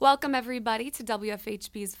Welcome, everybody, to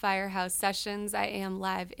WFHB's Firehouse Sessions. I am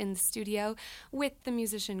live in the studio with the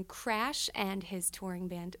musician Crash and his touring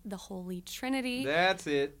band, The Holy Trinity. That's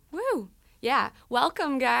it. Woo! Yeah.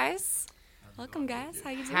 Welcome, guys. Welcome, guys. How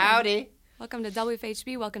you doing? Howdy. Welcome to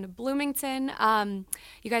WFHB. Welcome to Bloomington.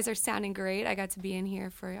 You guys are sounding great. I got to be in here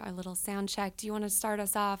for our little sound check. Do you want to start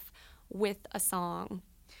us off with a song?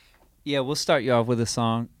 Yeah, we'll start you off with a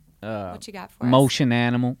song. What you got for us? Motion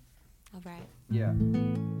Animal. All right. Yeah.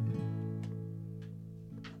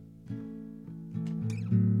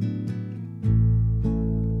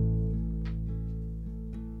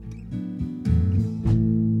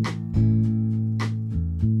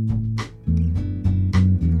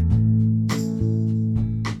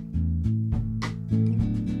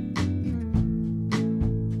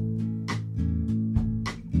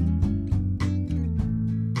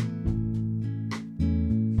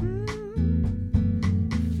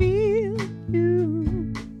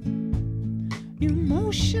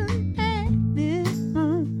 Motion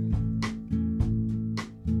animal.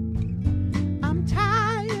 I'm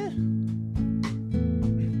tired.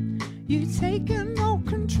 You taking no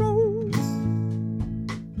control.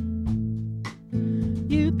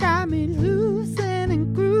 You got me losing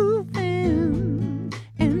and grooving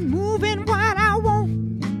and moving what I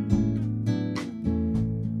want.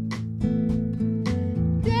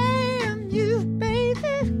 Damn you,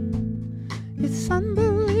 baby. It's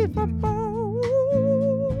unbelievable.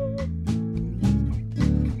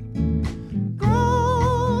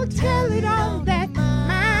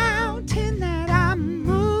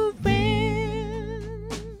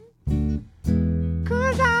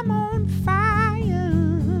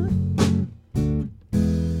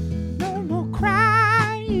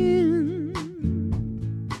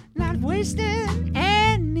 Wasting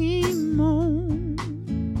anymore.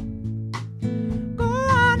 Go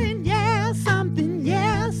on and yell something,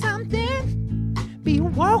 be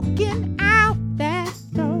walking out that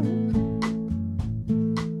door.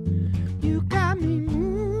 You got me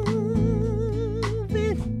moving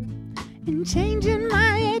and changing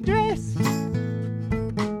my address.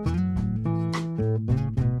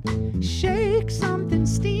 Shake something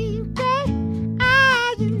stinky,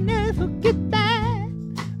 you never get that.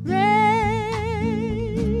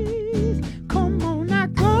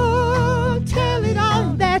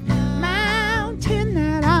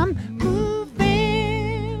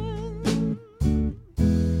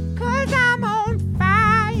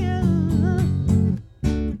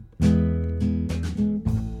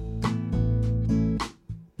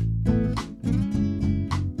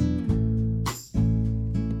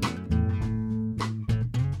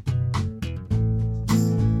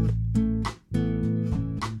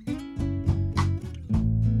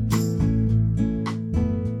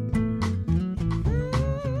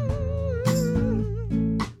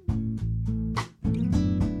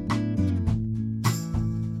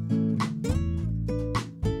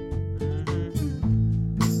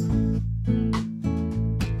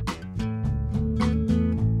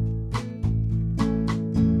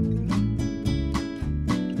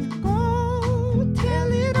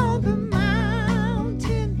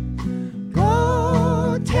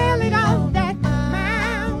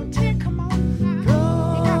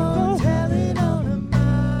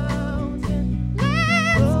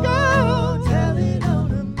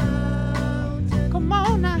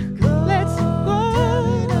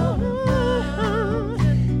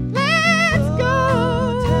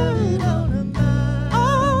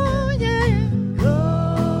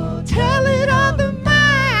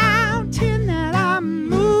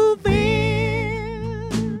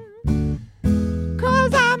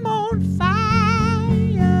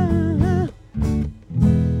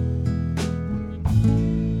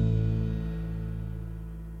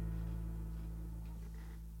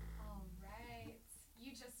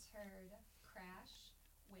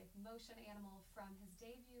 Motion Animal from his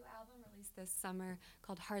debut album released this summer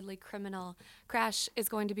called Hardly Criminal. Crash is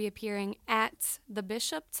going to be appearing at the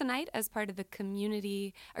Bishop tonight as part of the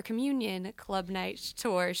Communion Club Night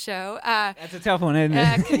tour show. That's a tough one, isn't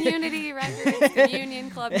it? Community Records, Communion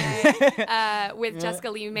Club Night with Jessica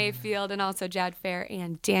Lee Mayfield and also Jad Fair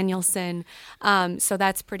and Danielson. So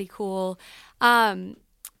that's pretty cool.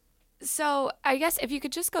 So I guess if you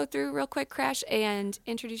could just go through real quick, Crash, and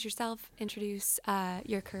introduce yourself, introduce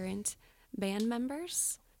your current band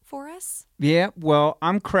members for us. Yeah, well,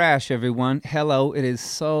 I'm Crash, everyone. Hello, it is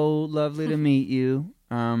so lovely to meet you.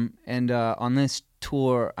 And on this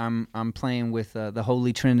tour, I'm playing with the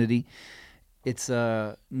Holy Trinity. It's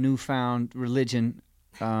a newfound religion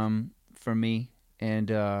for me, and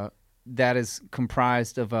that is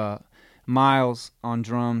comprised of Miles on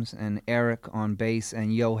drums, and Eric on bass,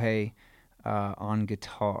 and Yohei on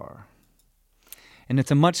guitar. And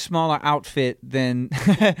it's a much smaller outfit than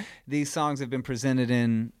these songs have been presented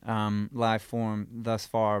in live form thus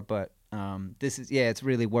far, but this is, it's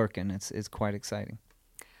really working. It's quite exciting.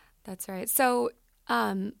 That's right. So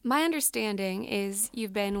my understanding is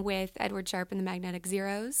you've been with Edward Sharpe and the Magnetic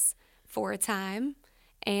Zeros for a time,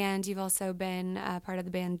 and you've also been part of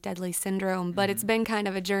the band Deadly Syndrome, but it's been kind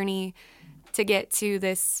of a journey to get to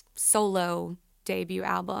this solo debut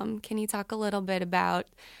album. Can you talk a little bit about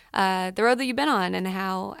the road that you've been on and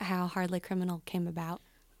how Hardly Criminal came about?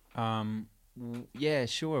 Yeah,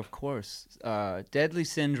 sure, of course. Deadly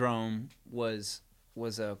Syndrome was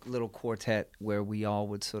a little quartet where we all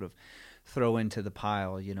would sort of throw into the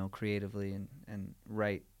pile, creatively and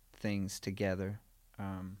write things together.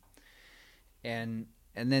 And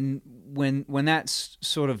then when that's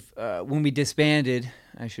sort of when we disbanded,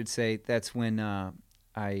 I should say, that's when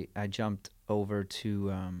I jumped over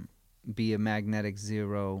to be a Magnetic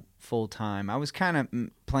Zero full time. I was kind of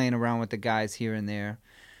playing around with the guys here and there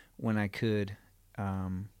when I could,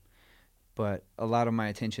 but a lot of my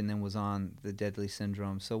attention then was on the Deadly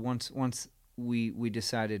Syndrome. So once we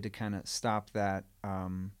decided to kind of stop that,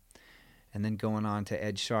 and then going on to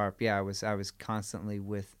Ed Sharpe, I was constantly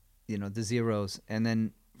with the Zeros, and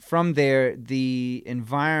then from there the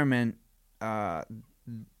environment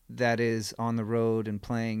that is on the road and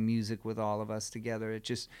playing music with all of us together, it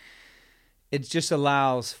just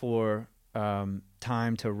allows for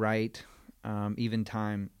time to write, even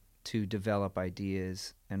time to develop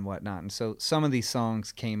ideas and whatnot. And so some of these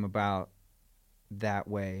songs came about that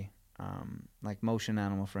way, like Motion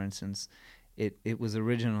Animal, for instance. It was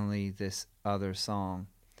originally this other song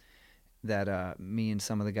that me and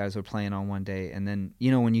some of the guys were playing on one day, and then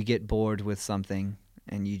when you get bored with something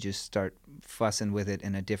and you just start fussing with it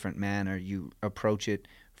in a different manner, you approach it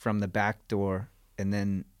from the back door, and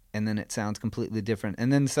then it sounds completely different.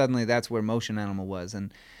 And then suddenly that's where Motion Animal was,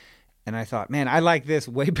 and I thought, man, I like this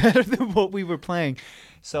way better than what we were playing.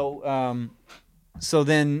 So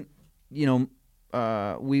then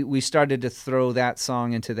we started to throw that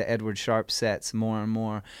song into the Edward Sharpe sets more and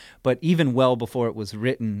more. But even well before it was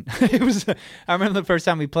written, I remember the first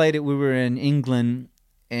time we played it, we were in England,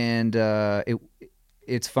 and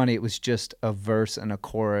it's funny, it was just a verse and a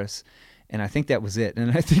chorus, and I think that was it.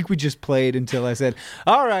 And I think we just played until I said,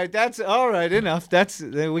 all right, that's all right, enough.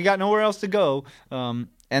 We got nowhere else to go.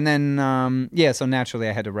 And then, so naturally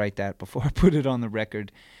I had to write that before I put it on the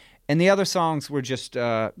record. And the other songs were just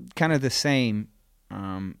kind of the same.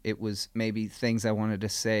 It was maybe things I wanted to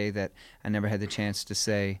say that I never had the chance to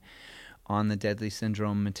say on the Deadly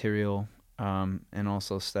Syndrome material, and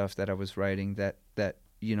also stuff that I was writing that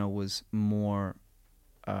was more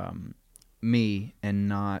me and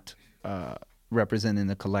not representing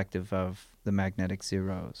the collective of the Magnetic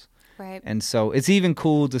Zeros. Right. And so it's even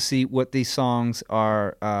cool to see what these songs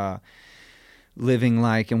are living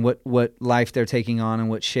like, and what life they're taking on, and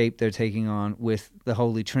what shape they're taking on with the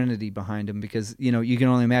Holy Trinity behind them. Because you can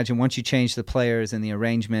only imagine once you change the players and the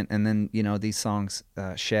arrangement, and then these songs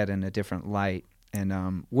shed in a different light.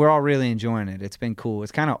 And we're all really enjoying it. It's been cool.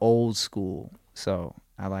 It's kind of old school, so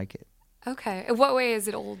I like it. Okay. In what way is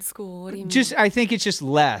it old school? What do you mean? I think it's just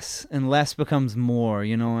less, and less becomes more,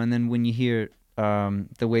 and then when you hear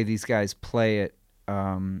the way these guys play it,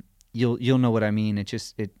 you'll know what I mean. It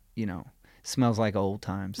smells like old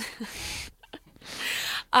times.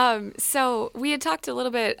 So we had talked a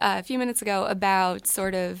little bit a few minutes ago about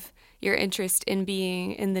sort of your interest in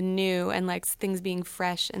being in the new and like things being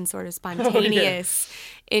fresh and sort of spontaneous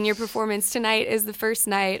in your performance. Tonight is the first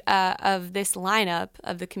night of this lineup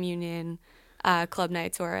of the Communion Club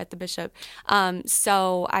Night Tour at the Bishop.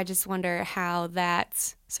 So I just wonder how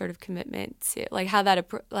that sort of commitment to, like, how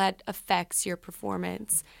that affects your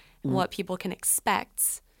performance, and what people can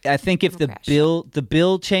expect. I think if the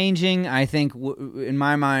bill changing, I think in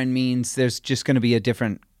my mind means there's just going to be a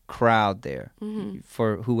different crowd there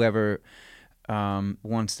for whoever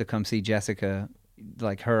wants to come see Jessica.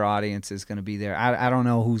 Like, her audience is going to be there. I don't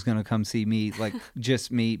know who's going to come see me, like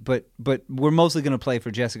just me, but we're mostly going to play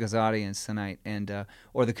for Jessica's audience tonight, and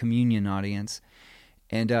or the Communion audience,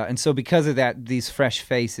 and so because of that, these fresh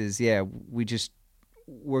faces,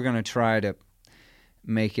 we're going to try to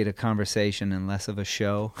make it a conversation and less of a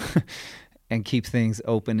show, and keep things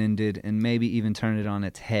open-ended, and maybe even turn it on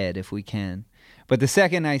its head if we can. But the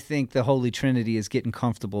second I think the Holy Trinity is getting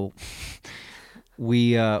comfortable,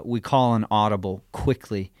 we call an audible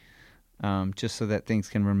quickly, just so that things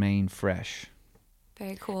can remain fresh.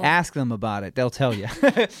 Very cool. Ask them about it. They'll tell you.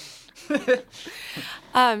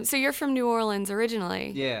 So you're from New Orleans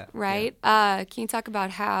originally. Yeah. Right? Yeah. Can you talk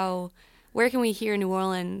about where can we hear New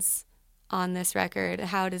Orleans on this record?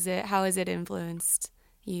 How has it influenced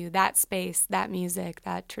you, that space, that music,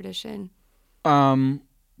 that tradition?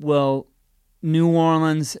 Well, New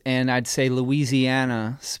Orleans and I'd say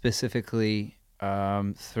Louisiana specifically,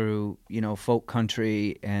 through, folk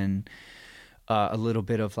country and a little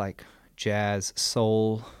bit of like jazz,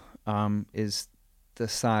 soul, is the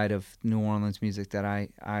side of New Orleans music that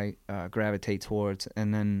I gravitate towards,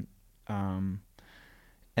 and then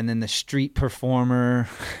the street performer,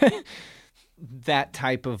 that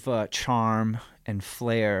type of charm and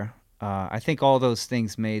flair. I think all those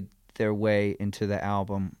things made their way into the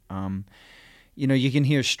album. You can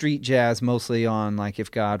hear street jazz mostly on like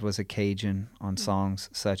If God Was a Cajun, on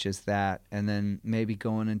songs such as that, and then maybe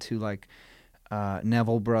going into like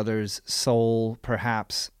Neville Brothers soul,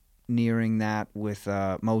 perhaps nearing that with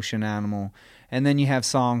Motion Animal. And then you have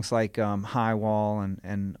songs like High Wall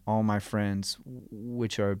and All My Friends,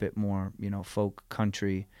 which are a bit more, folk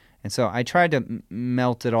country. And so I tried to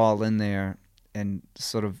melt it all in there, and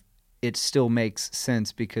sort of it still makes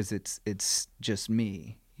sense because it's just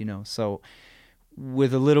me, So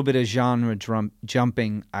with a little bit of genre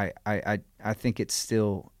jumping, I think it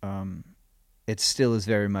still is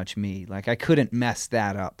very much me. Like I couldn't mess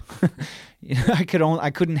that up. I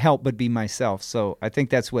couldn't help but be myself. So I think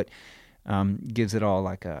that's what gives it all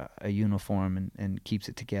like a uniform and keeps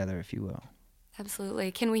it together, if you will.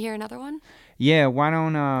 Absolutely. Can we hear another one? Yeah. Why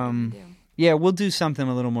don't Yeah, we'll do something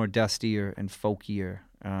a little more dustier and folkier.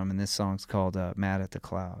 And this song's called "Mad at the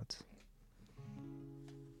Clouds."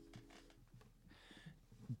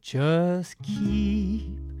 Just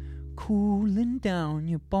keep cooling down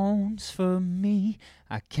your bones for me.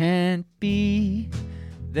 I can't be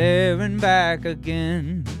there and back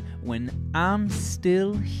again when I'm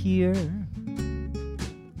still here.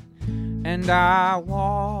 And I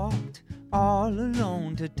walked all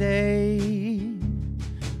alone today.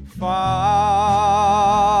 Far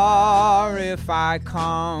if I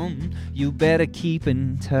come, you better keep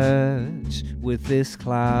in touch with this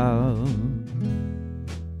cloud.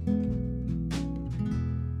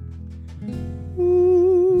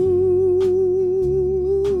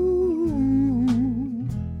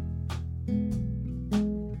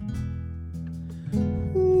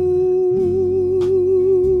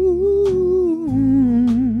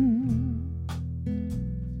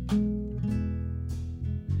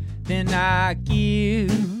 Then I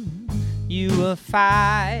give you a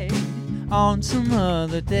fight on some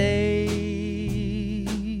other days.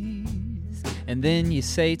 And then you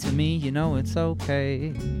say to me, it's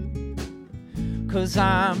okay. 'Cause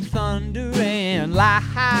I'm thunder and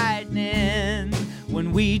lightning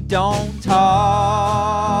when we don't talk.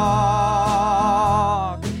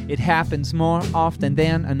 It happens more often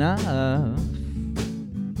than enough.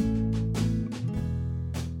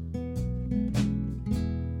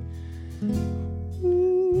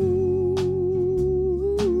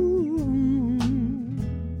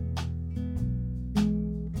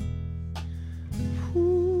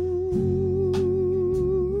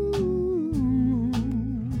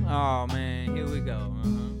 Oh man, here we go.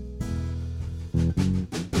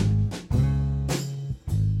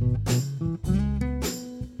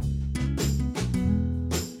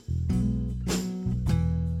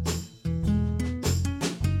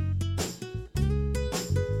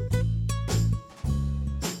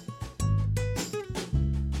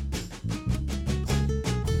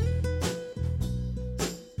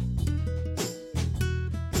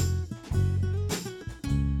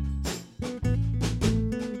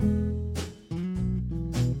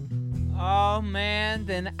 Oh man,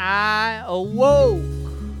 then I awoke,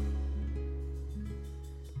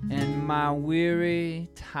 and my weary,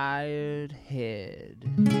 tired head.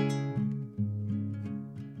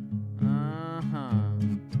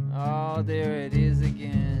 Oh, there it is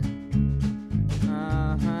again.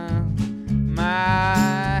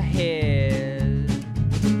 My head.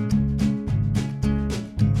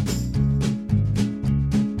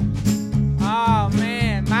 Oh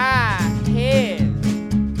man, my head.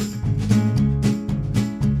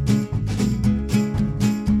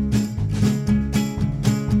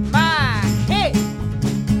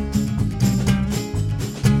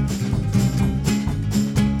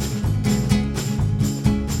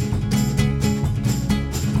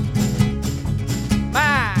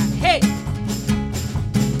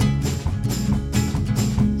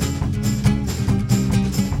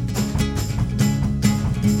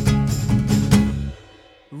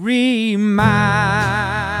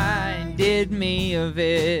 Reminded me of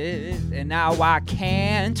it, and now I can't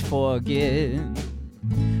can't forget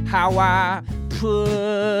how I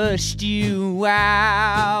pushed you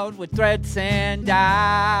out with threats and doubts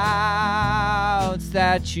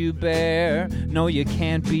that you bear. No, you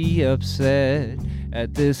can't be upset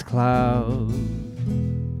at this cloud.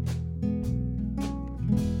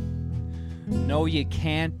 No, you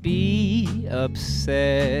can't be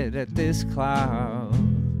upset at this cloud.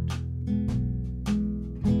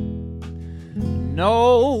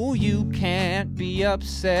 No, you can't be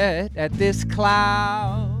upset at this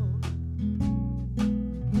cloud.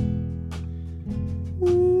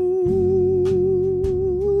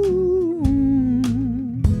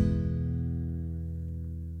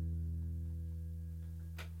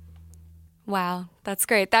 Wow, that's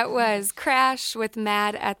great. That was Crash with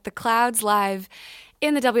Mad at the Clouds live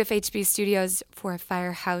in the WFHB studios for a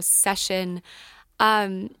Firehouse session.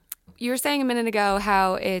 You were saying a minute ago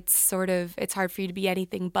how it's hard for you to be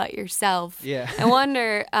anything but yourself. Yeah. I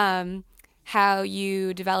wonder how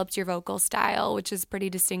you developed your vocal style, which is pretty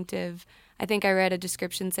distinctive. I think I read a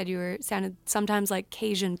description said you sounded sometimes like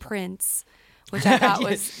Cajun Prince, which I thought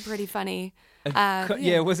was pretty funny.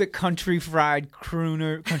 Was it country fried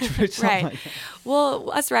crooner? Country something Right. like that. Well,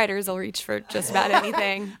 us writers will reach for just about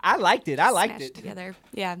anything. I liked it. Smashed together.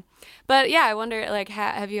 Yeah. But yeah, I wonder, like,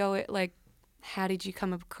 how did you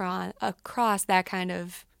come across that kind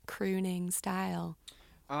of crooning style?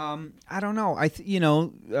 I don't know.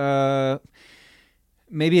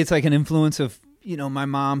 Maybe it's like an influence of, my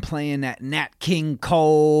mom playing that Nat King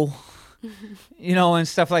Cole, and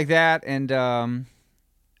stuff like that. And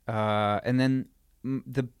then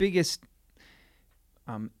the biggest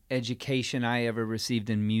education I ever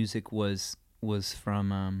received in music was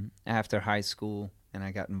from after high school, and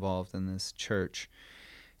I got involved in this church.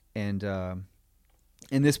 And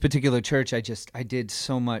in this particular church, I did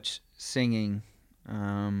so much singing,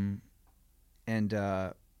 I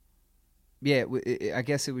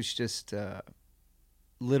guess it was just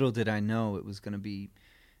little did I know it was going to be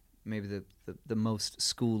maybe the most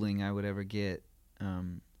schooling I would ever get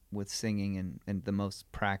with singing and the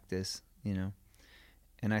most practice,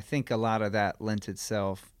 And I think a lot of that lent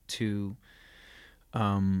itself to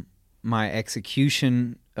my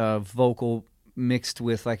execution of vocal mixed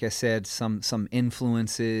with, like I said, some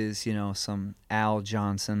influences, some Al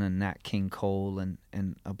Johnson and Nat King Cole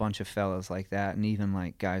and a bunch of fellas like that, and even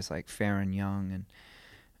like guys like Farron Young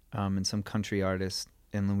and some country artists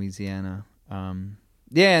in Louisiana. And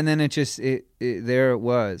then there it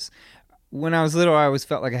was. When I was little, I always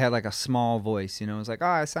felt like I had like a small voice, It was like, oh,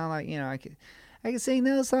 I sound like, I could sing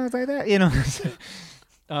those songs like that,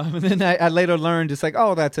 And then I later learned it's like,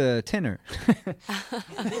 oh, that's a tenor.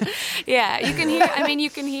 Yeah, you can hear. I mean, you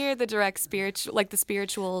can hear the direct the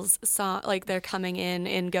spirituals song, like they're coming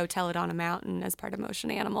in "Go Tell It on a Mountain" as part of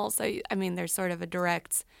Motion Animals. So I mean, there's sort of a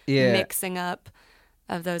direct mixing up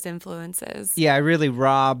of those influences. Yeah, I really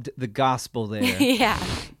robbed the gospel there.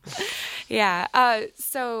 Yeah.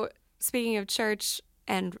 So speaking of church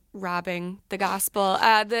and robbing the gospel,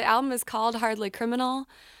 the album is called "Hardly Criminal."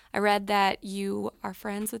 I read that you are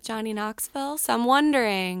friends with Johnny Knoxville, so I'm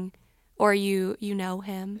wondering, or you know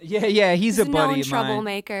him. Yeah, he's a buddy known of mine.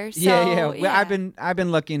 troublemaker. So, yeah. Well, I've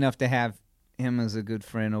been lucky enough to have him as a good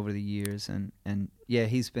friend over the years, and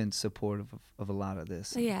he's been supportive of a lot of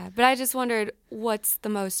this. Yeah, but I just wondered, what's the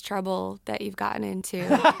most trouble that you've gotten into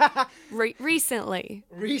recently?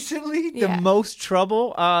 Recently, Yeah. The most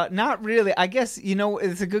trouble? Not really. I guess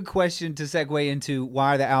it's a good question to segue into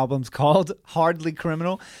why the album's called "Hardly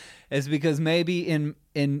Criminal," is because maybe in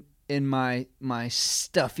my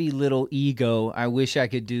stuffy little ego, I wish I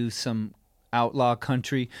could do some outlaw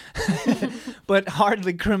country, but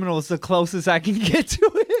 "Hardly Criminal" is the closest I can get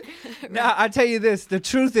to it. Now, I'll tell you this. The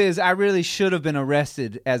truth is, I really should have been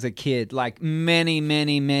arrested as a kid. Like many,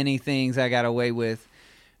 many, many things I got away with.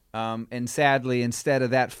 And sadly, instead of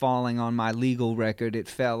that falling on my legal record, it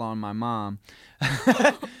fell on my mom.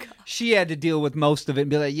 She had to deal with most of it and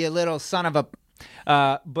be like, "You little son of a..."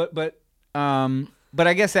 But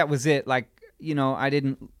I guess that was it. Like, I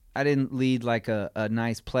didn't lead like a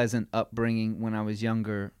nice, pleasant upbringing when I was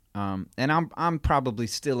younger. And I'm probably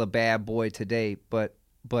still a bad boy today, but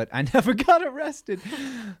I never got arrested.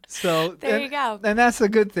 So There you go. And that's a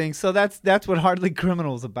good thing. So that's what Hardly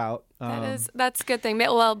Criminal is about. That's a good thing.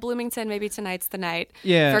 Well, Bloomington, maybe tonight's the night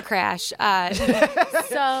for Crash.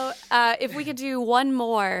 So if we could do one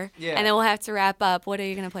more, and then we'll have to wrap up. What are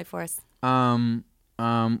you going to play for us?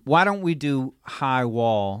 Why don't we do High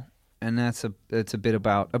Wall? And it's a bit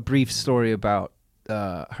about a brief story about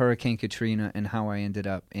Hurricane Katrina and how I ended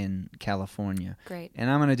up in California. Great. And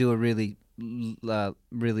I'm going to do a really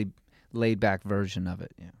laid back version of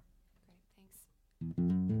it. Yeah. Great, thanks.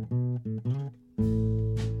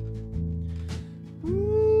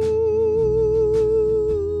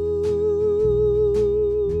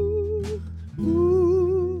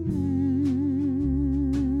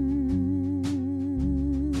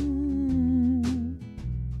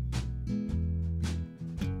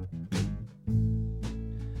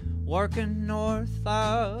 Working north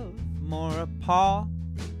of Maurepas,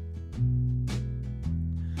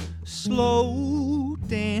 slow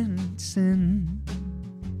dancing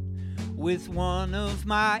with one of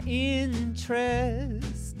my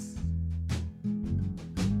interests.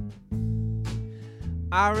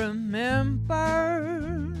 I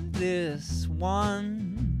remember this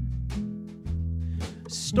one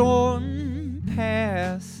storm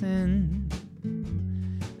passing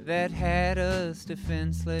that had us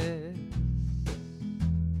defenseless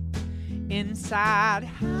inside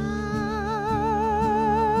high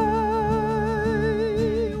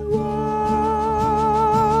wall.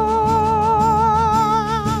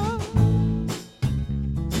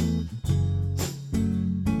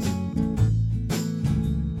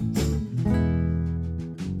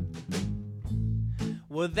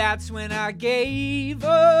 Well, that's when I gave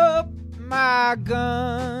up my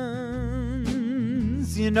guns,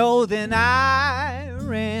 you know, then I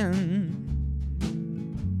ran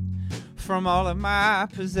from all of my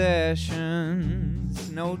possessions.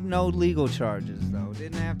 No legal charges, though.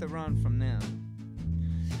 Didn't have to run from them.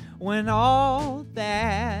 When all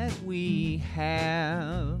that we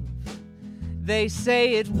have, they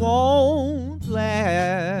say it won't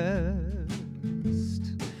last,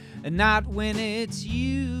 and not when it's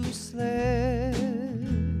useless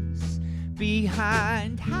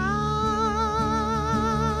behind high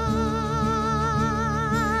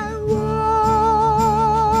wall.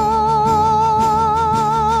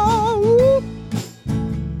 Whoop.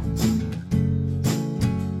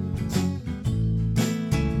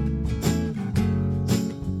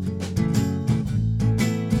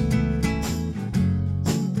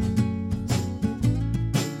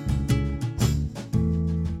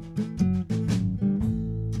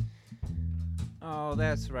 Oh,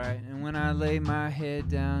 that's right. And when I lay my head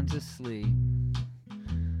down to sleep,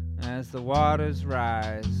 as the waters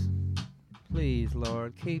rise, please,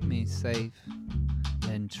 Lord, keep me safe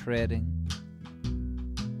and treading.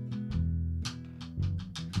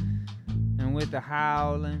 And with the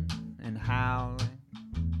howling and howling,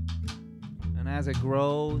 and as it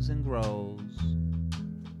grows and grows,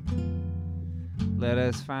 let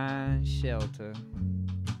us find shelter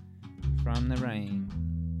from the rain.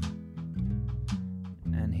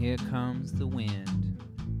 And here comes the wind.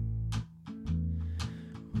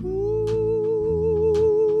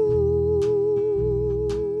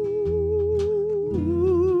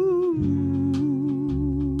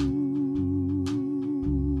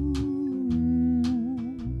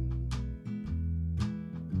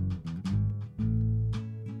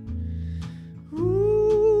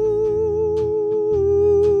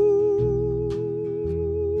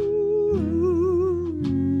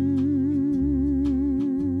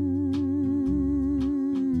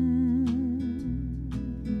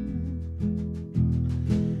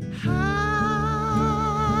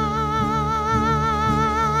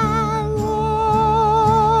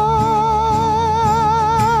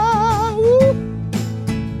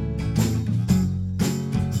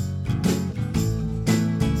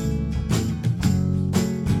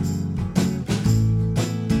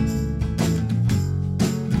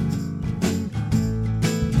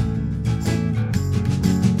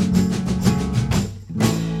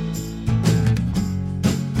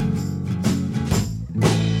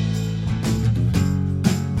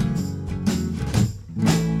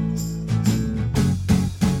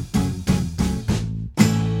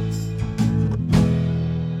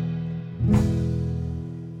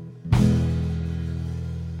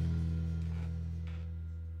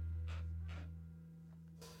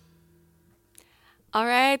 All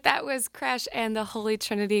right, that was Crash and the Holy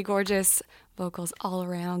Trinity. Gorgeous vocals all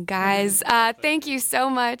around, guys. Thank you so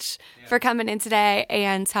much for coming in today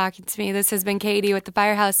and talking to me. This has been Katie with the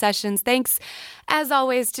Firehouse Sessions. Thanks, as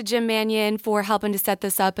always, to Jim Mannion for helping to set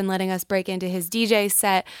this up and letting us break into his DJ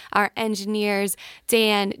set, our engineers,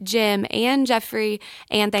 Dan, Jim, and Jeffrey.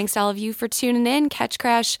 And thanks to all of you for tuning in. Catch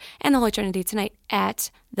Crash and the Holy Trinity tonight at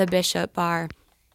the Bishop Bar.